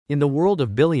In the world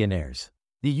of billionaires,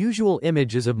 the usual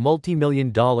image is of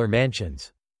multi-million-dollar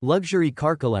mansions, luxury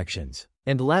car collections,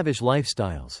 and lavish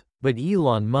lifestyles. But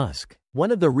Elon Musk,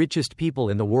 one of the richest people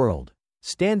in the world,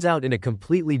 stands out in a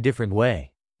completely different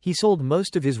way. He sold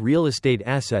most of his real estate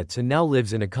assets and now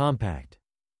lives in a compact,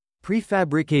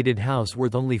 prefabricated house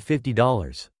worth only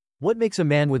 $50. What makes a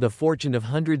man with a fortune of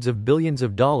hundreds of billions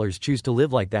of dollars choose to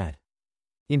live like that?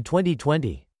 In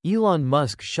 2020, Elon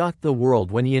Musk shocked the world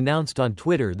when he announced on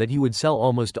Twitter that he would sell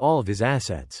almost all of his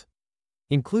assets,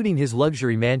 including his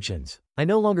luxury mansions. "I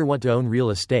no longer want to own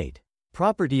real estate.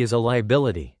 Property is a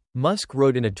liability," Musk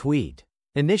wrote in a tweet.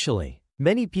 Initially,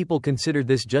 many people considered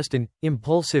this just an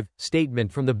impulsive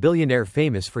statement from the billionaire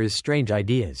famous for his strange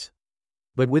ideas.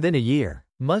 But within a year,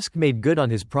 Musk made good on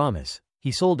his promise.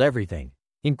 He sold everything,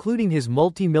 including his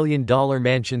multi-million-dollar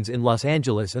mansions in Los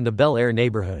Angeles and the Bel Air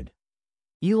neighborhood.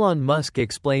 Elon Musk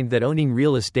explained that owning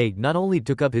real estate not only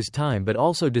took up his time but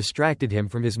also distracted him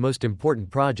from his most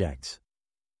important projects,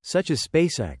 such as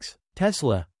SpaceX,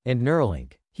 Tesla, and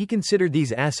Neuralink. He considered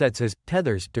these assets as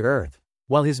tethers to Earth,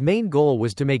 while his main goal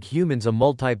was to make humans a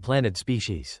multi-planet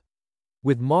species,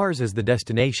 with Mars as the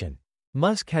destination.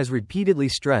 Musk has repeatedly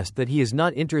stressed that he is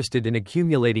not interested in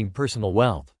accumulating personal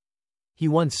wealth. He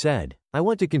once said, "I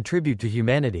want to contribute to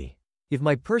humanity. If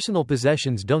my personal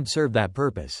possessions don't serve that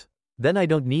purpose, then I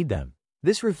don't need them."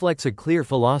 This reflects a clear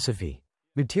philosophy.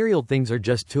 Material things are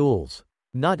just tools,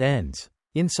 not ends.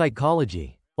 In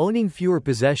psychology, owning fewer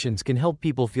possessions can help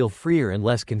people feel freer and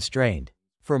less constrained.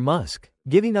 For Musk,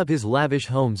 giving up his lavish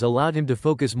homes allowed him to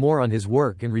focus more on his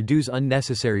work and reduce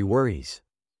unnecessary worries.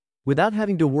 Without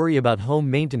having to worry about home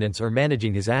maintenance or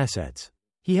managing his assets,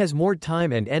 he has more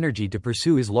time and energy to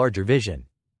pursue his larger vision.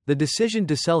 The decision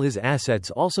to sell his assets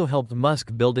also helped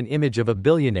Musk build an image of a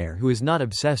billionaire who is not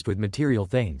obsessed with material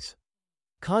things,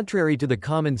 contrary to the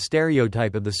common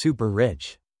stereotype of the super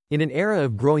rich. In an era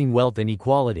of growing wealth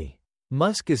inequality,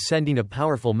 Musk is sending a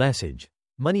powerful message: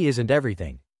 money isn't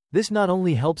everything. This not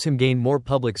only helps him gain more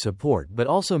public support but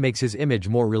also makes his image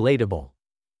more relatable.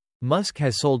 Musk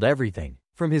has sold everything,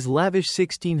 from his lavish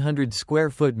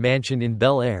 1,600-square-foot mansion in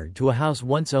Bel Air to a house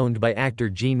once owned by actor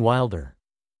Gene Wilder.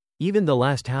 Even the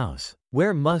last house,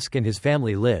 where Musk and his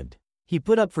family lived, he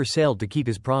put up for sale to keep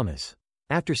his promise.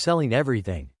 After selling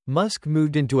everything, Musk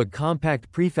moved into a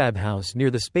compact prefab house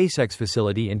near the SpaceX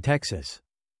facility in Texas,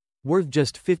 worth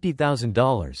just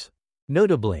 $50,000.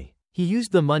 Notably, he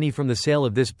used the money from the sale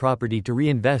of this property to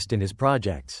reinvest in his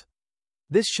projects.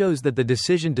 This shows that the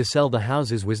decision to sell the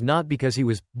houses was not because he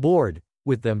was bored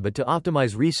with them but to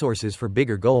optimize resources for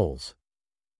bigger goals.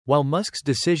 While Musk's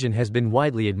decision has been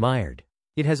widely admired,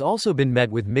 it has also been met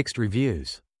with mixed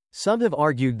reviews. Some have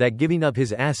argued that giving up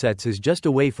his assets is just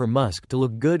a way for Musk to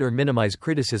look good or minimize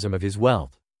criticism of his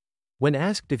wealth. When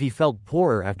asked if he felt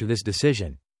poorer after this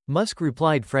decision, Musk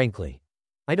replied frankly,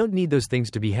 "I don't need those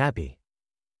things to be happy.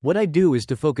 What I do is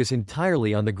to focus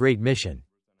entirely on the great mission."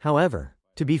 However,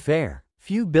 to be fair,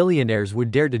 few billionaires would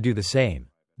dare to do the same.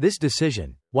 This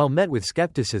decision, while met with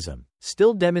skepticism,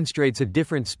 still demonstrates a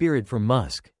different spirit from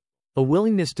Musk, a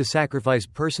willingness to sacrifice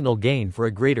personal gain for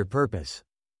a greater purpose.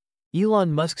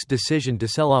 Elon Musk's decision to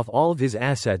sell off all of his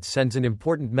assets sends an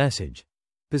important message: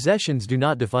 possessions do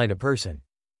not define a person.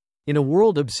 In a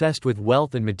world obsessed with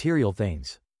wealth and material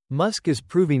things, Musk is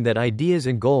proving that ideas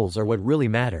and goals are what really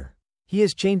matter. He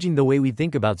is changing the way we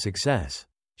think about success,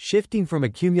 shifting from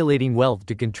accumulating wealth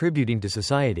to contributing to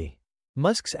society.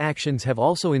 Musk's actions have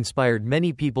also inspired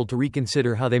many people to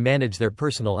reconsider how they manage their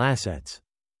personal assets.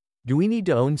 Do we need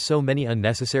to own so many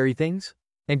unnecessary things?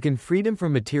 And can freedom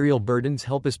from material burdens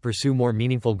help us pursue more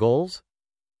meaningful goals?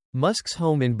 Musk's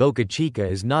home in Boca Chica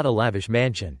is not a lavish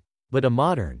mansion, but a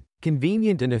modern,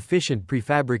 convenient and efficient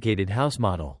prefabricated house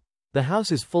model. The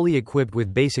house is fully equipped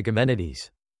with basic amenities,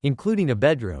 including a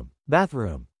bedroom,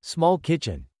 bathroom, small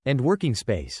kitchen, and working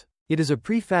space. It is a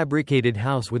prefabricated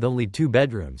house with only 2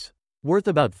 bedrooms, worth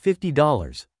about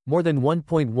 $50, more than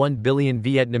 1.1 billion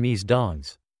Vietnamese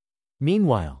dongs.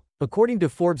 Meanwhile, according to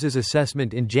Forbes'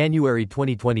 assessment in January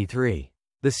 2023,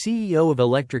 the CEO of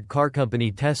electric car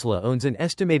company Tesla owns an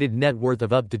estimated net worth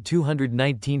of up to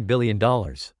 $219 billion.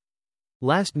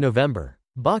 Last November,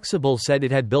 Boxable said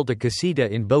it had built a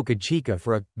casita in Boca Chica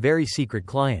for a very secret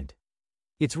client.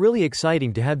 "It's really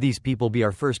exciting to have these people be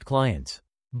our first clients,"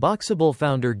 Boxable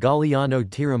founder Galliano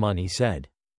Tiramani said.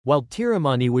 While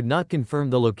Tiramani would not confirm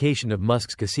the location of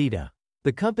Musk's casita,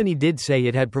 the company did say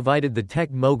it had provided the tech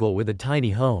mogul with a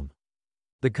tiny home.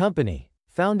 The company,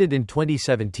 founded in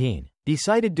 2017,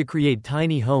 decided to create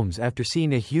tiny homes after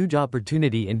seeing a huge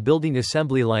opportunity in building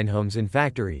assembly line homes in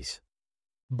factories.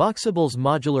 Boxable's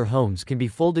modular homes can be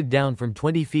folded down from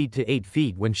 20 feet to 8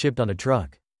 feet when shipped on a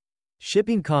truck.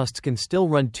 Shipping costs can still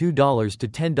run $2 to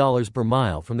 $10 per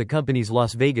mile from the company's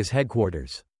Las Vegas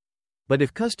headquarters. But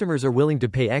if customers are willing to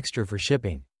pay extra for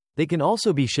shipping, they can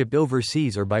also be shipped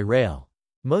overseas or by rail.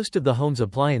 Most of the home's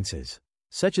appliances,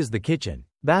 such as the kitchen,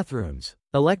 bathrooms,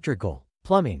 electrical,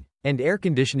 plumbing, and air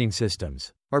conditioning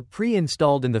systems, are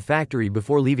pre-installed in the factory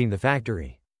before leaving the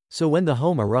factory. So when the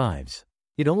home arrives,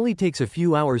 it only takes a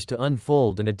few hours to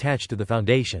unfold and attach to the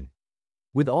foundation.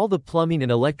 With all the plumbing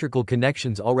and electrical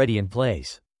connections already in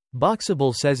place,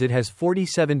 Boxable says it has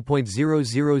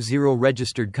 47,000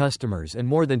 registered customers and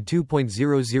more than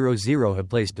 2,000 have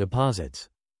placed deposits.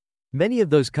 Many of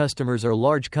those customers are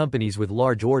large companies with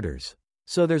large orders,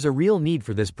 so there's a real need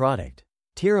for this product.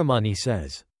 Tiramani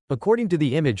says. According to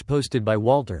the image posted by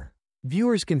Walter,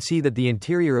 viewers can see that the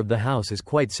interior of the house is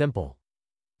quite simple.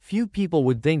 Few people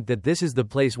would think that this is the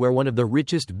place where one of the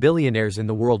richest billionaires in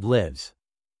the world lives.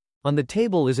 On the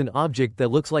table is an object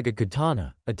that looks like a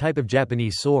katana, a type of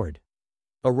Japanese sword.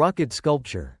 A rocket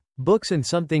sculpture, books and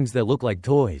some things that look like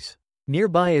toys.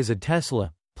 Nearby is a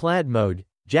Tesla, plaid mode,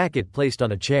 jacket placed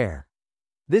on a chair.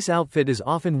 This outfit is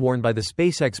often worn by the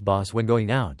SpaceX boss when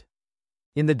going out.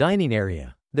 In the dining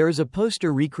area, there is a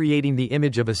poster recreating the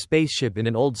image of a spaceship in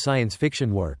an old science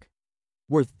fiction work.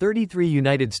 Worth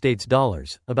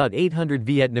 $33 about 800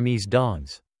 Vietnamese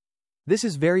dongs. This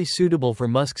is very suitable for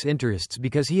Musk's interests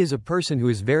because he is a person who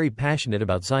is very passionate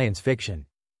about science fiction.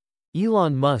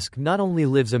 Elon Musk not only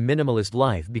lives a minimalist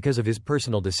life because of his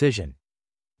personal decision,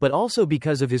 but also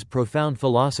because of his profound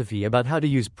philosophy about how to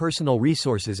use personal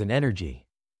resources and energy.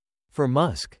 For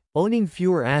Musk, owning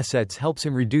fewer assets helps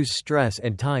him reduce stress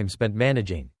and time spent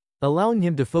managing, allowing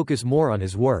him to focus more on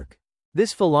his work.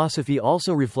 This philosophy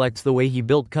also reflects the way he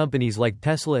built companies like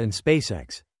Tesla and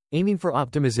SpaceX, aiming for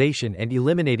optimization and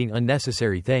eliminating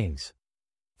unnecessary things.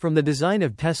 From the design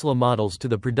of Tesla models to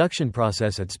the production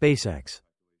process at SpaceX,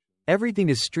 everything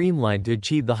is streamlined to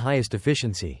achieve the highest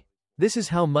efficiency. This is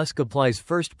how Musk applies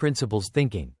first principles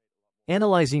thinking,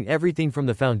 analyzing everything from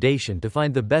the foundation to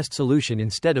find the best solution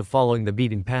instead of following the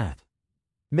beaten path.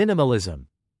 Minimalism.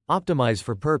 Optimize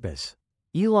for purpose.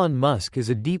 Elon Musk is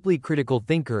a deeply critical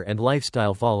thinker and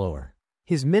lifestyle follower.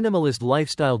 His minimalist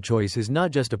lifestyle choice is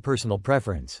not just a personal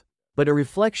preference, but a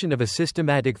reflection of a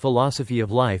systematic philosophy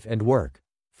of life and work,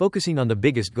 focusing on the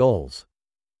biggest goals,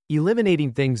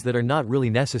 eliminating things that are not really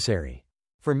necessary.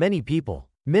 For many people,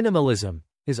 minimalism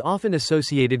is often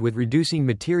associated with reducing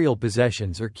material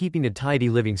possessions or keeping a tidy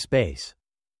living space.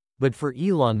 But for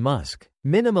Elon Musk,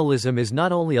 minimalism is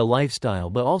not only a lifestyle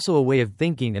but also a way of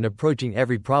thinking and approaching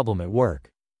every problem at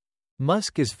work.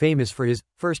 Musk is famous for his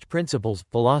first principles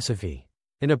philosophy,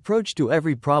 an approach to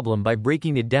every problem by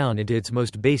breaking it down into its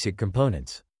most basic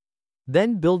components,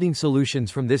 then building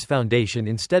solutions from this foundation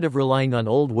instead of relying on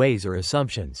old ways or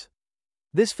assumptions.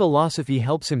 This philosophy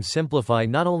helps him simplify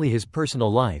not only his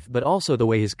personal life but also the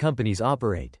way his companies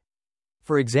operate.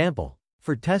 For example,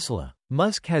 for Tesla,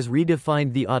 Musk has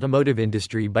redefined the automotive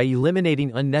industry by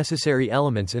eliminating unnecessary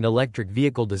elements in electric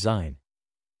vehicle design.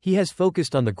 He has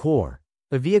focused on the core,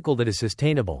 a vehicle that is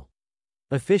sustainable,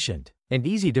 efficient, and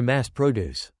easy to mass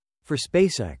produce. For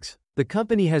SpaceX, the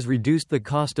company has reduced the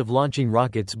cost of launching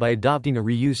rockets by adopting a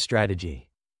reuse strategy,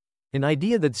 an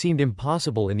idea that seemed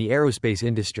impossible in the aerospace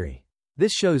industry.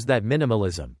 This shows that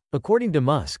minimalism, according to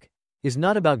Musk, is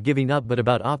not about giving up but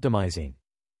about optimizing.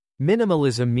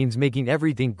 Minimalism means making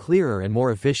everything clearer and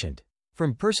more efficient,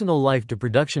 from personal life to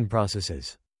production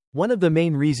processes. One of the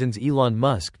main reasons Elon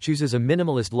Musk chooses a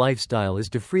minimalist lifestyle is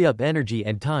to free up energy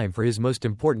and time for his most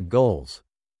important goals.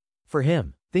 For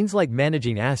him, things like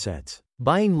managing assets,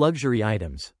 buying luxury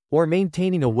items, or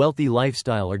maintaining a wealthy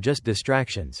lifestyle are just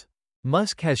distractions.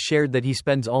 Musk has shared that he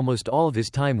spends almost all of his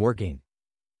time working.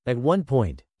 At one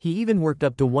point, he even worked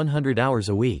up to 100 hours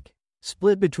a week,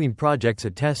 split between projects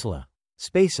at Tesla,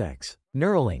 SpaceX,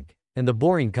 Neuralink, and The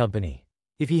Boring Company.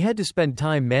 If he had to spend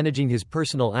time managing his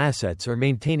personal assets or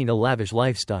maintaining a lavish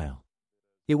lifestyle,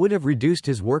 it would have reduced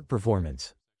his work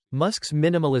performance. Musk's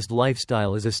minimalist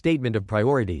lifestyle is a statement of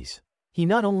priorities. He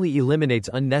not only eliminates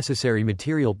unnecessary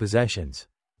material possessions,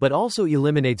 but also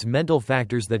eliminates mental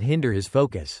factors that hinder his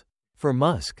focus. For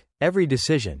Musk, every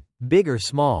decision, big or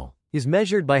small, is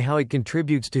measured by how it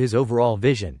contributes to his overall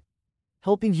vision,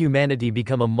 helping humanity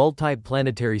become a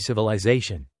multi-planetary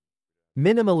civilization.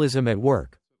 Minimalism at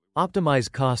work. Optimize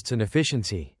costs and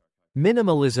efficiency.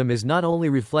 Minimalism is not only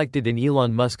reflected in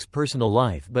Elon Musk's personal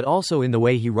life but also in the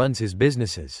way he runs his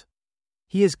businesses.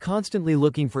 He is constantly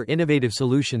looking for innovative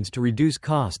solutions to reduce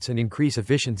costs and increase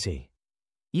efficiency,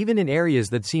 even in areas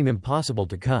that seem impossible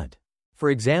to cut. For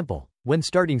example, when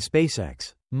starting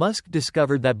SpaceX, Musk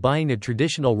discovered that buying a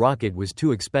traditional rocket was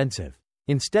too expensive.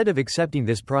 Instead of accepting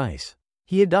this price,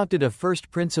 he adopted a first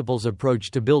principles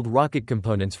approach to build rocket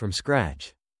components from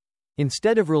scratch.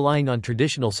 Instead of relying on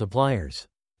traditional suppliers,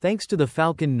 thanks to the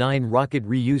Falcon 9 rocket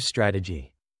reuse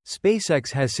strategy,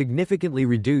 SpaceX has significantly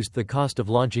reduced the cost of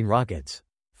launching rockets,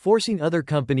 forcing other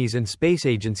companies and space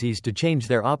agencies to change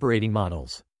their operating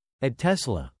models. At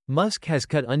Tesla, Musk has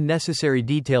cut unnecessary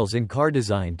details in car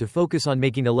design to focus on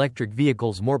making electric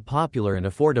vehicles more popular and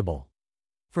affordable.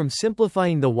 From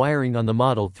simplifying the wiring on the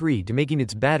Model 3 to making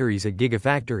its batteries at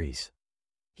gigafactories,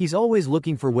 he's always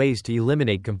looking for ways to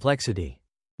eliminate complexity.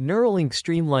 Neuralink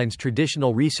streamlines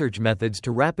traditional research methods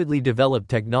to rapidly develop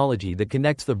technology that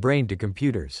connects the brain to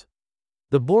computers.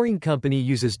 The Boring Company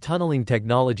uses tunneling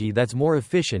technology that's more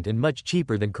efficient and much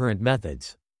cheaper than current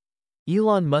methods.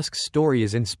 Elon Musk's story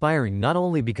is inspiring not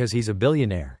only because he's a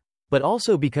billionaire, but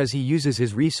also because he uses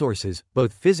his resources,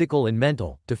 both physical and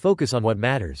mental, to focus on what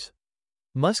matters.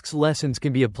 Musk's lessons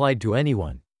can be applied to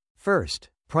anyone. First,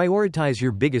 prioritize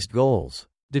your biggest goals.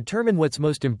 Determine what's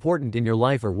most important in your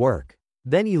life or work.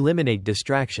 Then eliminate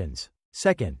distractions.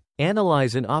 Second,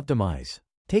 analyze and optimize.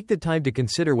 Take the time to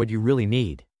consider what you really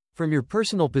need. From your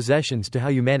personal possessions to how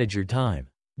you manage your time.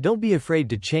 Don't be afraid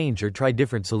to change or try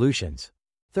different solutions.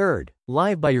 Third,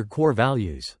 live by your core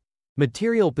values.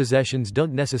 Material possessions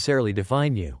don't necessarily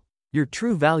define you. Your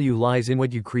true value lies in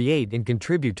what you create and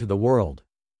contribute to the world.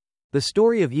 The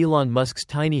story of Elon Musk's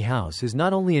tiny house is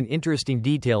not only an interesting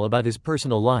detail about his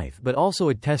personal life but also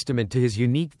a testament to his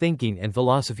unique thinking and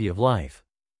philosophy of life.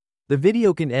 The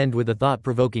video can end with a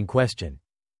thought-provoking question.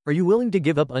 Are you willing to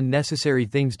give up unnecessary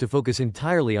things to focus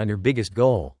entirely on your biggest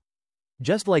goal?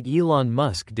 Just like Elon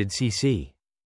Musk did. CC.